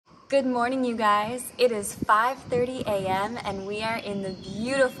Good morning, you guys. It is 5:30 a.m. and we are in the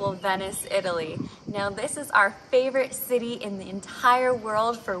beautiful Venice, Italy. Now, this is our favorite city in the entire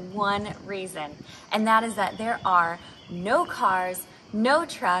world for one reason, and that is that there are no cars, no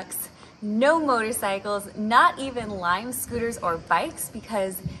trucks, no motorcycles, not even Lime scooters or bikes,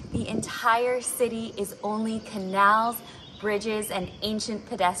 because the entire city is only canals, bridges, and ancient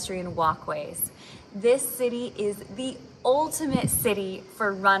pedestrian walkways. This city is the ultimate city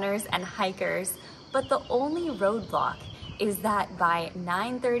for runners and hikers, but the only roadblock is that by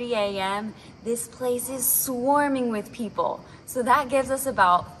 9:30 a.m. this place is swarming with people. So that gives us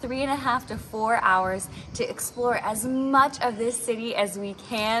about 3.5 to 4 hours to explore as much of this city as we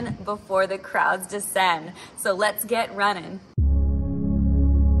can before the crowds descend. So let's get running.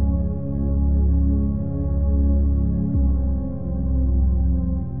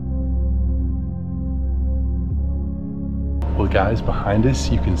 Well guys, behind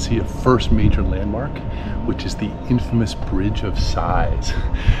us you can see a first major landmark, which is the infamous Bridge of Sighs.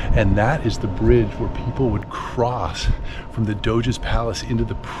 And that is the bridge where people would cross from the Doge's palace into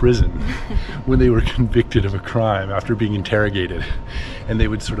the prison when they were convicted of a crime after being interrogated. And they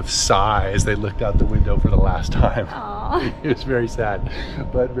would sort of sigh as they looked out the window for the last time. It was very sad,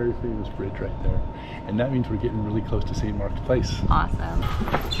 but very famous bridge right there. And that means we're getting really close to St. Mark's Place. Awesome.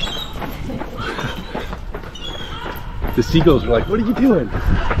 The seagulls are like, what are you doing?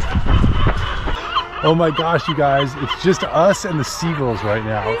 Oh my gosh, you guys, it's just us and the seagulls right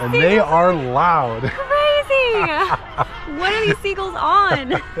now, and they are loud. Crazy! What are these seagulls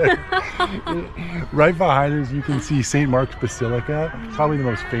on? Right behind us, you can see St. Mark's Basilica, probably the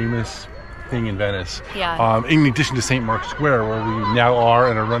most famous thing in Venice. Yeah. In addition to St. Mark's Square, where we now are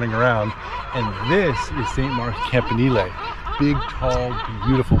and are running around. And this is St. Mark's Campanile. Big, tall,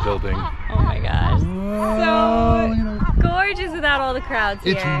 beautiful building. Oh my gosh. So gorgeous without all the crowds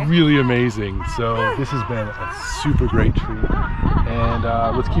here. It's really amazing. So this has been a super great treat. And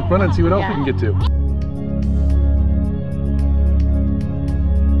let's keep running and see what else we can get to.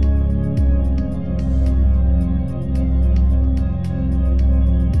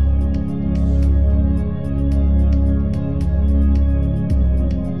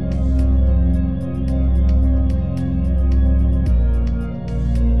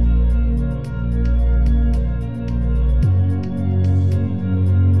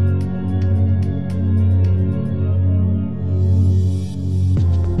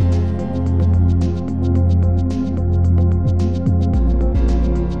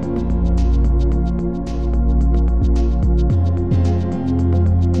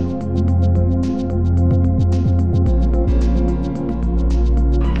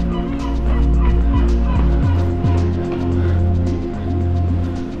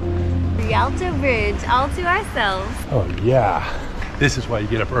 Bridge all to ourselves. Oh yeah, this is why you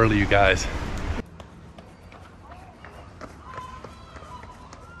get up early, you guys.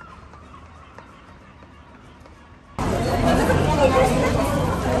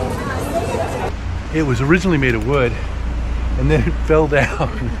 It was originally made of wood and then it fell down.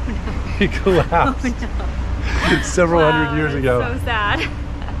 It collapsed several hundred years ago. So sad.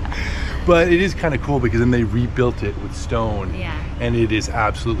 But it is kind of cool because then they rebuilt it with stone. Yeah. And it is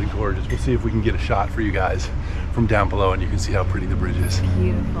absolutely gorgeous. We'll see if we can get a shot for you guys from down below and you can see how pretty the bridge is.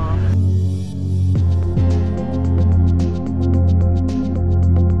 Beautiful.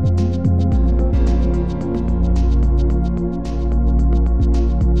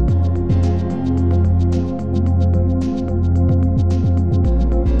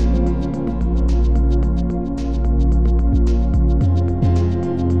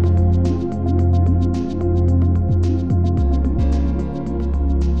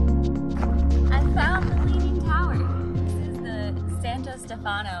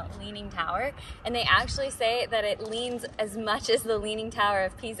 Leaning Tower, and they actually say that it leans as much as the Leaning Tower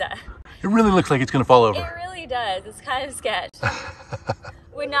of Pisa. It really looks like it's gonna fall over. It really does. It's kind of sketch.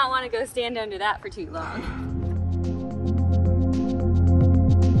 Would not want to go stand under that for too long.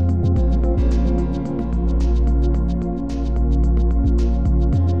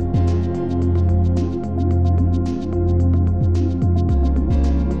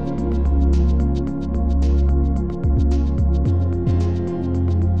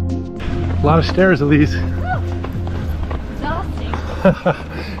 A lot of stairs, Elise. Exhausting.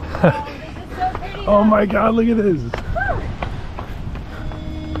 Oh my God, look at this.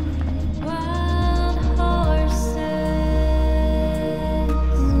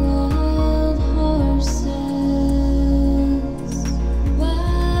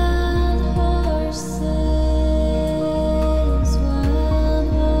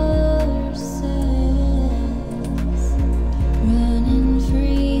 Running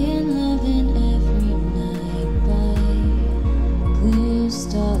free in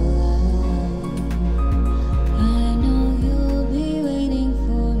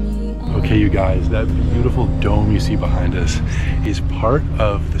that beautiful dome you see behind us is part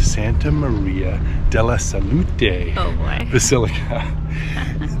of the Santa Maria della Salute Basilica.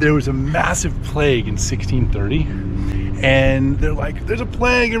 There was a massive plague in 1630, and they're like, there's a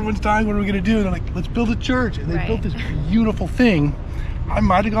plague, everyone's dying, what are we gonna do? And they're like, let's build a church. And they built this beautiful thing. I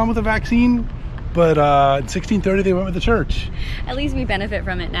might have gone with a vaccine, but in 1630 they went with the church. At least we benefit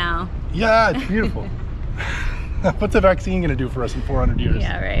from it now. Yeah, it's beautiful. What's a vaccine gonna do for us in 400 years?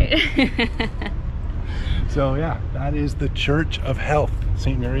 Yeah, right. So yeah, that is the Church of Health,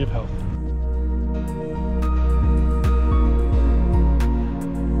 St. Mary of Health.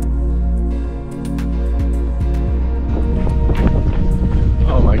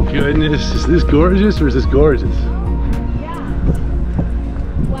 Oh my goodness, is this gorgeous or is this gorgeous? Yeah.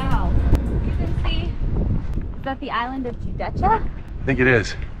 Wow. You can see, is that the island of Giudecca? I think it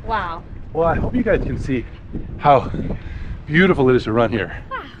is. Wow. Well, I hope you guys can see how beautiful it is to run here.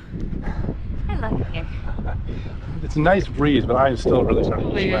 Wow. I love it here. It's a nice breeze, but I am still really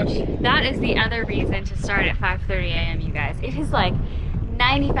starting to sweat. That is the other reason to start at 5:30 a.m. you guys. It is like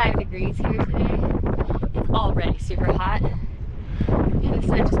 95 degrees here today. It's already super hot. And the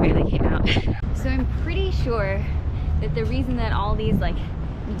sun just barely came out. So I'm pretty sure that the reason that all these like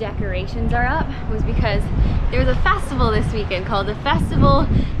decorations are up was because there was a festival this weekend called the Festival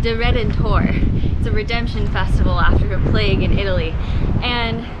de Redentor. It's a redemption festival after a plague in Italy.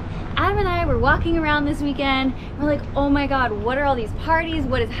 And Adam and I were walking around this weekend. We're like, oh my God, what are all these parties?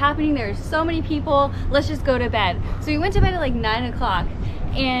 What is happening? There are so many people. Let's just go to bed. So we went to bed at like 9 o'clock.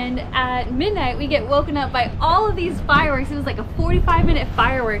 And at midnight, we get woken up by all of these fireworks. It was like a 45-minute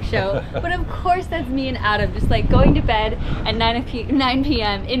fireworks show. But of course, that's me and Adam just like going to bed at 9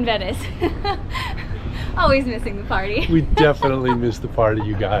 p.m. in Venice. Always missing the party. We definitely missed the party,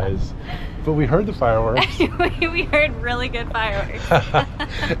 you guys. But we heard the fireworks. We heard really good fireworks.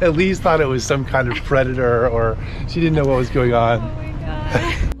 Elise thought it was some kind of predator, or she didn't know what was going on. Oh my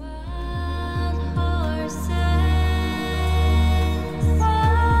God.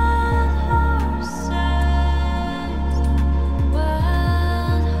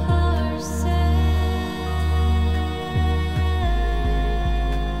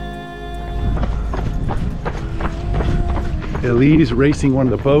 Elise racing one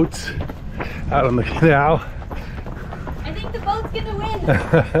of the boats out on the canal. I think the boat's gonna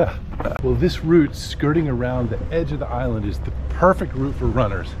win. Well, this route skirting around the edge of the island is the perfect route for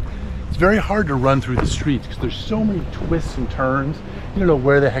runners. It's very hard to run through the streets because there's so many twists and turns. You don't know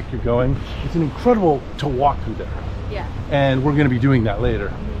where the heck you're going. It's incredible to walk through there. Yeah. And we're gonna be doing that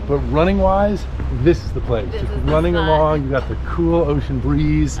later. But running wise, this is the place. Just running along, you got the cool ocean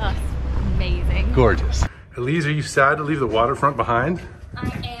breeze. Oh, it's amazing. Gorgeous. Elise, are you sad to leave the waterfront behind? I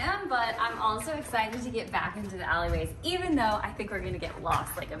am, but I'm also excited to get back into the alleyways, even though I think we're gonna get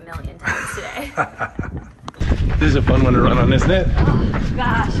lost like a million times today. This is a fun one to run on, isn't it? Oh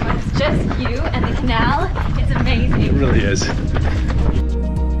gosh, when it's just you and the canal, it's amazing. It really is.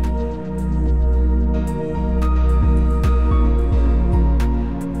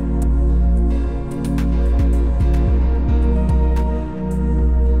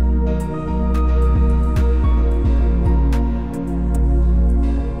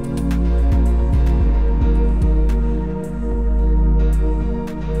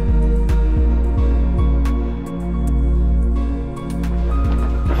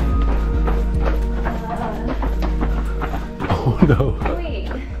 No. Wait,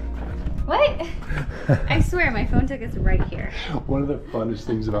 what? I swear my phone took us right here. One of the funnest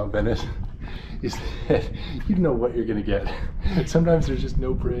things about Venice is that you don't know what you're gonna get. Sometimes there's just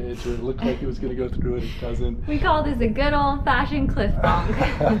no bridge, or it looked like it was gonna go through and it doesn't. We call this a good old-fashioned cliff bonk.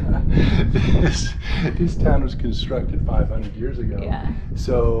 This town was constructed 500 years ago. Yeah.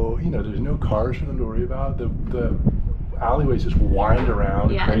 So, you know, there's no cars for them to worry about. The alleyways just wind around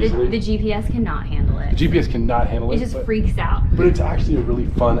crazily. The GPS cannot handle it. The GPS cannot handle it. It just freaks out. But it's actually a really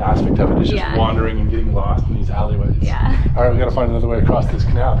fun aspect of it. It's just wandering and getting lost in these alleyways. Yeah. All right, we gotta find another way across this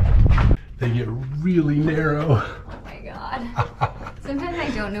canal. They get really narrow. Oh my God. Sometimes I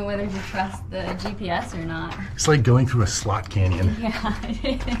don't know whether to trust the GPS or not. It's like going through a slot canyon. Yeah,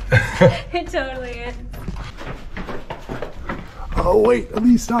 it is. It totally is. Oh wait,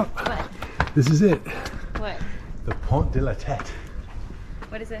 Elise, stop. What? This is it. What? The Pont de la Tête.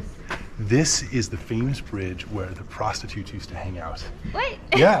 What is this? This is the famous bridge where the prostitutes used to hang out. What?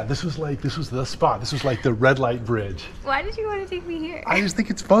 Yeah, this was the spot. This was like the red light bridge. Why did you want to take me here? I just think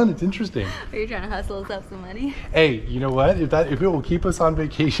it's fun. It's interesting. Are you trying to hustle us up some money? Hey, you know what? If it will keep us on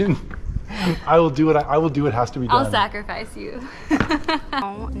vacation, I will do what has to be done. I'll sacrifice you.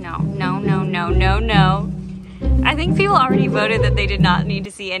 Oh, no, no, no, no, no, no. I think people already voted that they did not need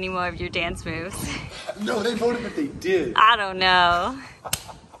to see any more of your dance moves. No, they voted that they did. I don't know.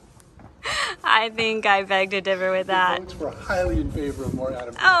 I think I beg to differ with that. The votes were highly in favor of more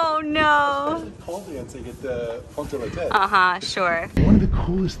Adam. Oh no. Especially pole dancing at the Ponte la Tête. Uh-huh, sure. One of the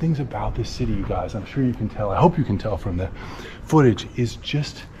coolest things about this city, you guys, I'm sure you can tell, I hope you can tell from the footage, is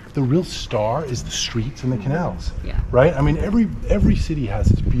just the real star is the streets and the canals. Yeah. Right? I mean, every city has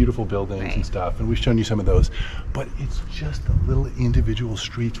its beautiful buildings Right. and stuff, and we've shown you some of those, but it's just the little individual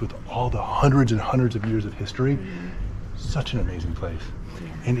streets with all the hundreds and hundreds of years of history. Such an amazing place. Yeah.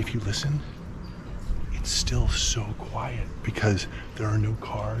 And if you listen, it's still so quiet because there are no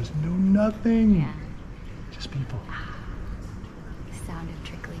cars, no nothing. Yeah. Just people. The sound of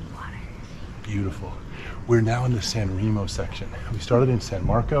trickling water. Beautiful. We're now in the San Remo section. We started in San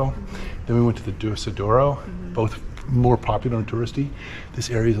Marco, then we went to the Dosadoro, both more popular and touristy. This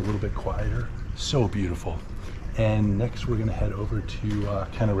area is a little bit quieter, so beautiful. And next we're gonna head over to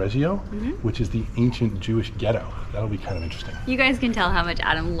Cannaregio, which is the ancient Jewish ghetto. That'll be kind of interesting. You guys can tell how much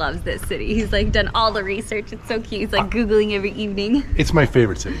Adam loves this city. He's like done all the research. It's so cute. He's like Googling every evening. It's my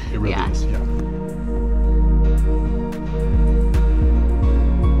favorite city, it really Yeah. is, yeah.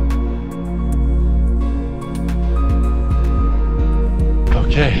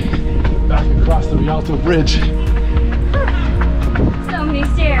 Okay, back across the Rialto Bridge. So many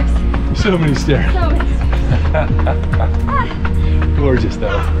stairs. So many stairs. So many stairs. Gorgeous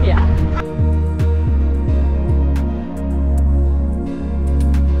though. Yeah.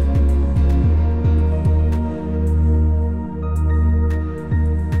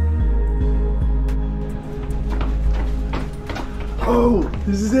 Oh,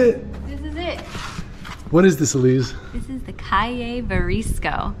 this is it. This is it. What is this, Elise? This is the Calle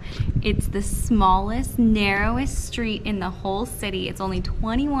Varisco. It's the smallest, narrowest street in the whole city. It's only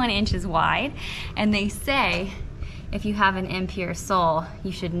 21 inches wide. And they say if you have an impure soul,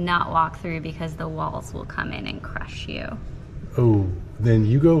 you should not walk through because the walls will come in and crush you. Oh, then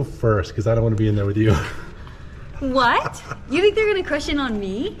you go first because I don't want to be in there with you. What? You think they're gonna crush in on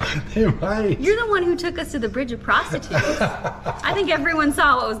me? They might. You're the one who took us to the Bridge of Prostitutes. I think everyone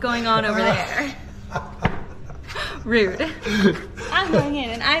saw what was going on over there. Rude. I'm going in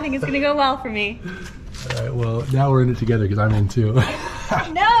and I think it's gonna go well for me. All right, well, now we're in it together because I'm in too. No,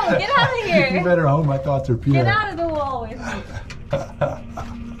 get out of You here. better hope my thoughts are pure. Get out of the wall with me.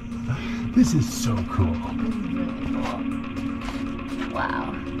 This is so cool.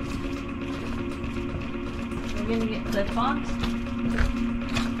 Wow. We're gonna get clip box.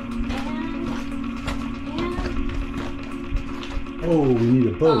 Oh, we need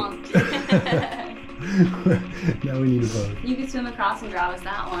a boat. And Now we need a boat. you can swim across and grab us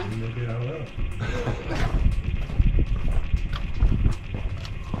that one. Maybe I will.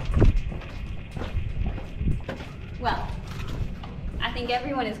 Well, I think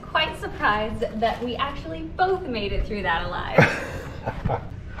everyone is quite surprised that we actually both made it through that alive.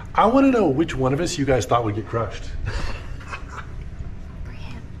 I want to know which one of us you guys thought would get crushed.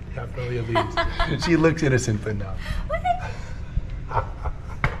 Yeah, probably Elise. She looks innocent, but no.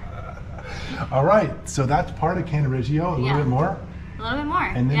 All right, so that's part of Cannaregio, a little Yeah. bit more, A little bit more.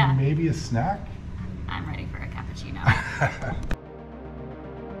 and then yeah. maybe a snack. I'm ready for a cappuccino.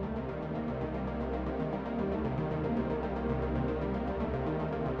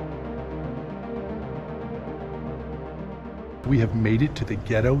 We have made it to the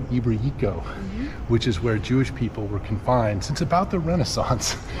Ghetto Ibrico, which is where Jewish people were confined since about the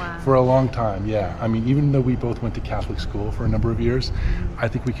Renaissance. Wow. For a long time, yeah. I mean, even though we both went to Catholic school for a number of years, I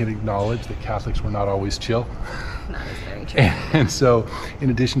think we can acknowledge that Catholics were not always chill. That is very true. And so, in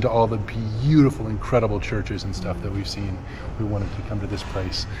addition to all the beautiful, incredible churches and stuff that we've seen, we wanted to come to this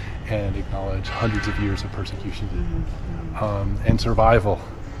place and acknowledge hundreds of years of persecution and survival.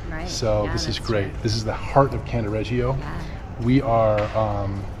 Right. So Yeah, this is that's great. true. This is the heart of Cannaregio. Yeah. We are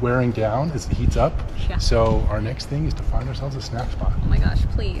wearing down as it heats up. Yeah. So our next thing is to find ourselves a snack spot. Oh my gosh,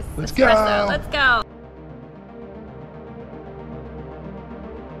 please. Let's Espresso, go. let's go.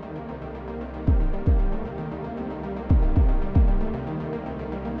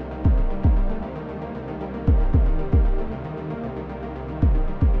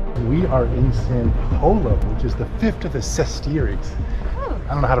 We are in San Polo, which is the fifth of the sestieri.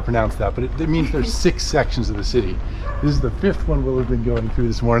 I don't know how to pronounce that, but it means there's 6 sections of the city. This is the 5th one we'll have been going through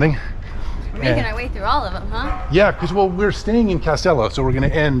this morning. We're making our way through all of them, huh? Yeah, because well, we're staying in Castello, so we're going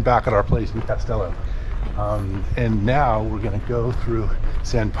to end back at our place in Castello. And now we're going to go through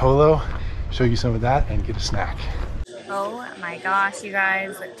San Polo, show you some of that, and get a snack. Oh my gosh, you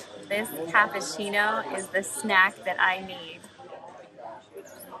guys. This cappuccino is the snack that I need.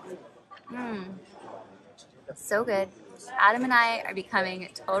 So good. Adam and I are becoming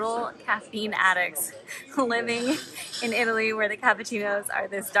total caffeine addicts living in Italy where the cappuccinos are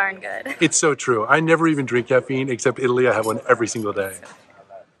this darn good. It's so true. I never even drink caffeine except Italy. I have one every single day.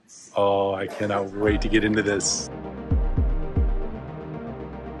 Oh, I cannot wait to get into this.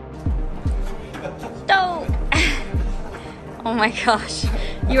 Oh! Oh my gosh,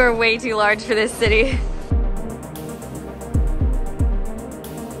 you are way too large for this city.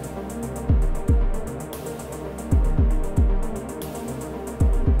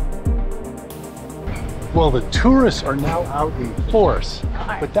 Well, the tourists are now out in force,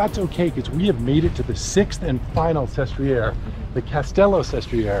 but that's okay because we have made it to the 6th and final Sestriere, the Castello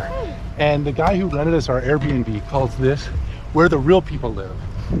Sestriere. And the guy who rented us our Airbnb calls this where the real people live.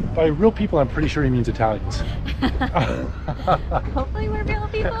 By real people, I'm pretty sure he means Italians. Hopefully we're real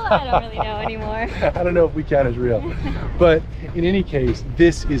people. I don't really know anymore. I don't know if we count as real. But in any case,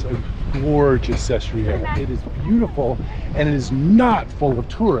 this is a gorgeous Sestriere. It is beautiful and it is not full of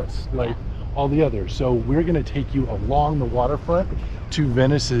tourists like all the others. So we're going to take you along the waterfront to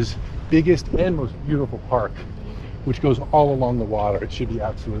Venice's biggest and most beautiful park, which goes all along the water. It should be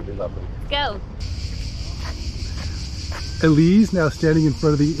absolutely lovely. Go. Elise now standing in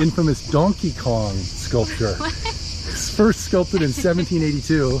front of the infamous Donkey Kong sculpture. First sculpted in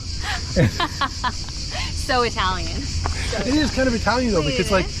 1782. So Italian. It is kind of Italian though,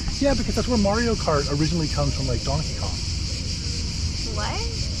 because like, yeah, because that's where Mario Kart originally comes from, like Donkey Kong. What?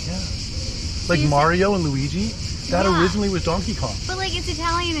 Yeah. Like Mario and Luigi, that originally was Donkey Kong. But like it's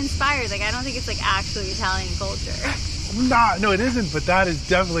Italian inspired, like I don't think it's like actually Italian culture. No, it isn't, but that is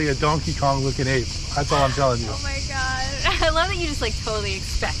definitely a Donkey Kong looking ape. That's all I'm telling you. Oh my god. I love that you just like totally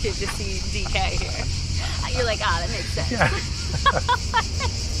expected to see DK here. You're like, that makes sense. Yeah.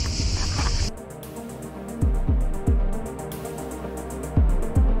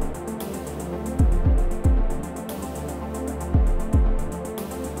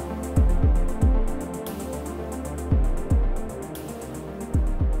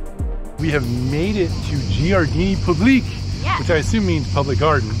 We have made it to Giardini Pubblici, which I assume means public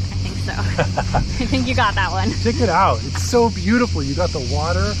garden. I think so. I think you got that one. Check it out. It's so beautiful. You got the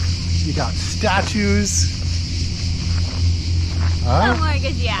water, you got statues. What more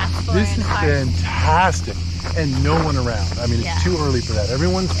could you ask for? This is fantastic. And no one around. I mean, it's too early for that.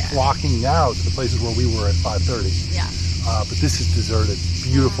 Everyone's flocking now to the places where we were at 5:30. Yeah. But this is deserted.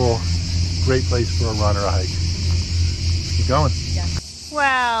 Beautiful. Great place for a run or a hike. Keep going. Yeah.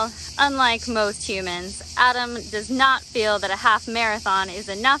 Well, unlike most humans, Adam does not feel that a half marathon is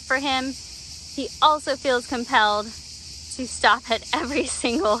enough for him. He also feels compelled to stop at every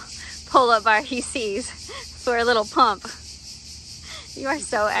single pull-up bar he sees for a little pump. You are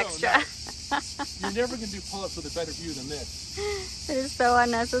so extra. You're never going to do pull-ups with a better view than this. It is so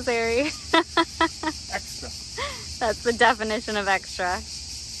unnecessary. Extra. That's the definition of extra.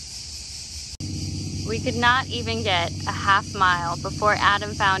 We could not even get a half mile before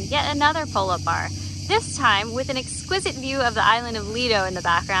Adam found yet another pull-up bar, this time with an exquisite view of the island of Lido in the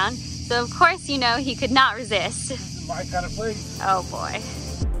background. So of course you know he could not resist. This is my kind of place. Oh boy.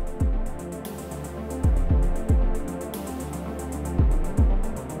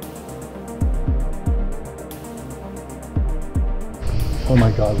 Oh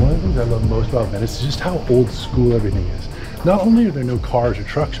my God, one of the things I love most about Venice is just how old school everything is. Not only are there no cars or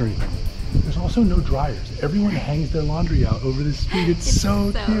trucks or anything, there's also no dryers. Everyone hangs their laundry out over the street. It's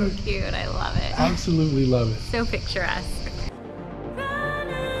so cute. So cute, I love it. Absolutely love it. So picturesque.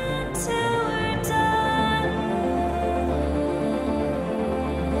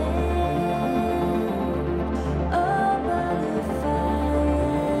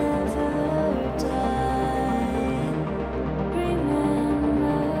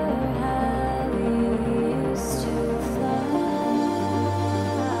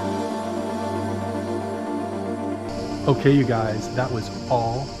 Okay, you guys, that was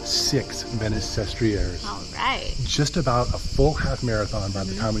all 6 Venice Sestrieres. All right. Just about a full half marathon by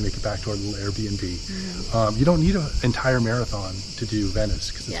the time we make it back to our little Airbnb. You don't need an entire marathon to do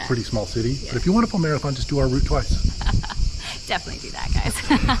Venice because it's a pretty small city. But if you want a full marathon, just do our route twice. Definitely do that, guys.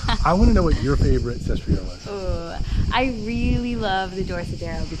 I want to know what your favorite Sestriere was. Ooh, I really love the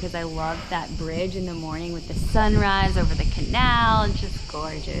Dorsadero because I love that bridge in the morning with the sunrise over the canal. It's just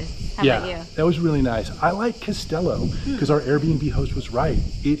gorgeous. How about you? That was really nice. I like Castello because our Airbnb host was right.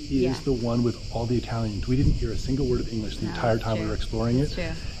 It is the one with all the Italians. We didn't hear a single word of English the entire time we were exploring it.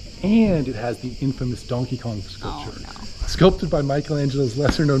 True. And it has the infamous Donkey Kong sculpture. Oh, no. Sculpted by Michelangelo's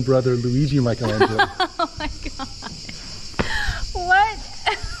lesser known brother, Luigi Michelangelo. Oh my God. What?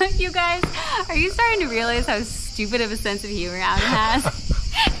 You guys, are you starting to realize how stupid of a sense of humor Adam has?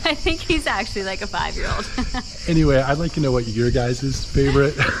 I think he's actually like a 5-year-old. Anyway, I'd like to know what your guys'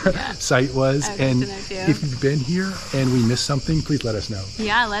 favorite site was. I'd like And to know too. if you've been here and we missed something, please let us know.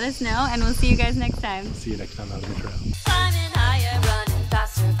 Yeah, let us know, and we'll see you guys next time. See you next time out on the trail. Climbing higher,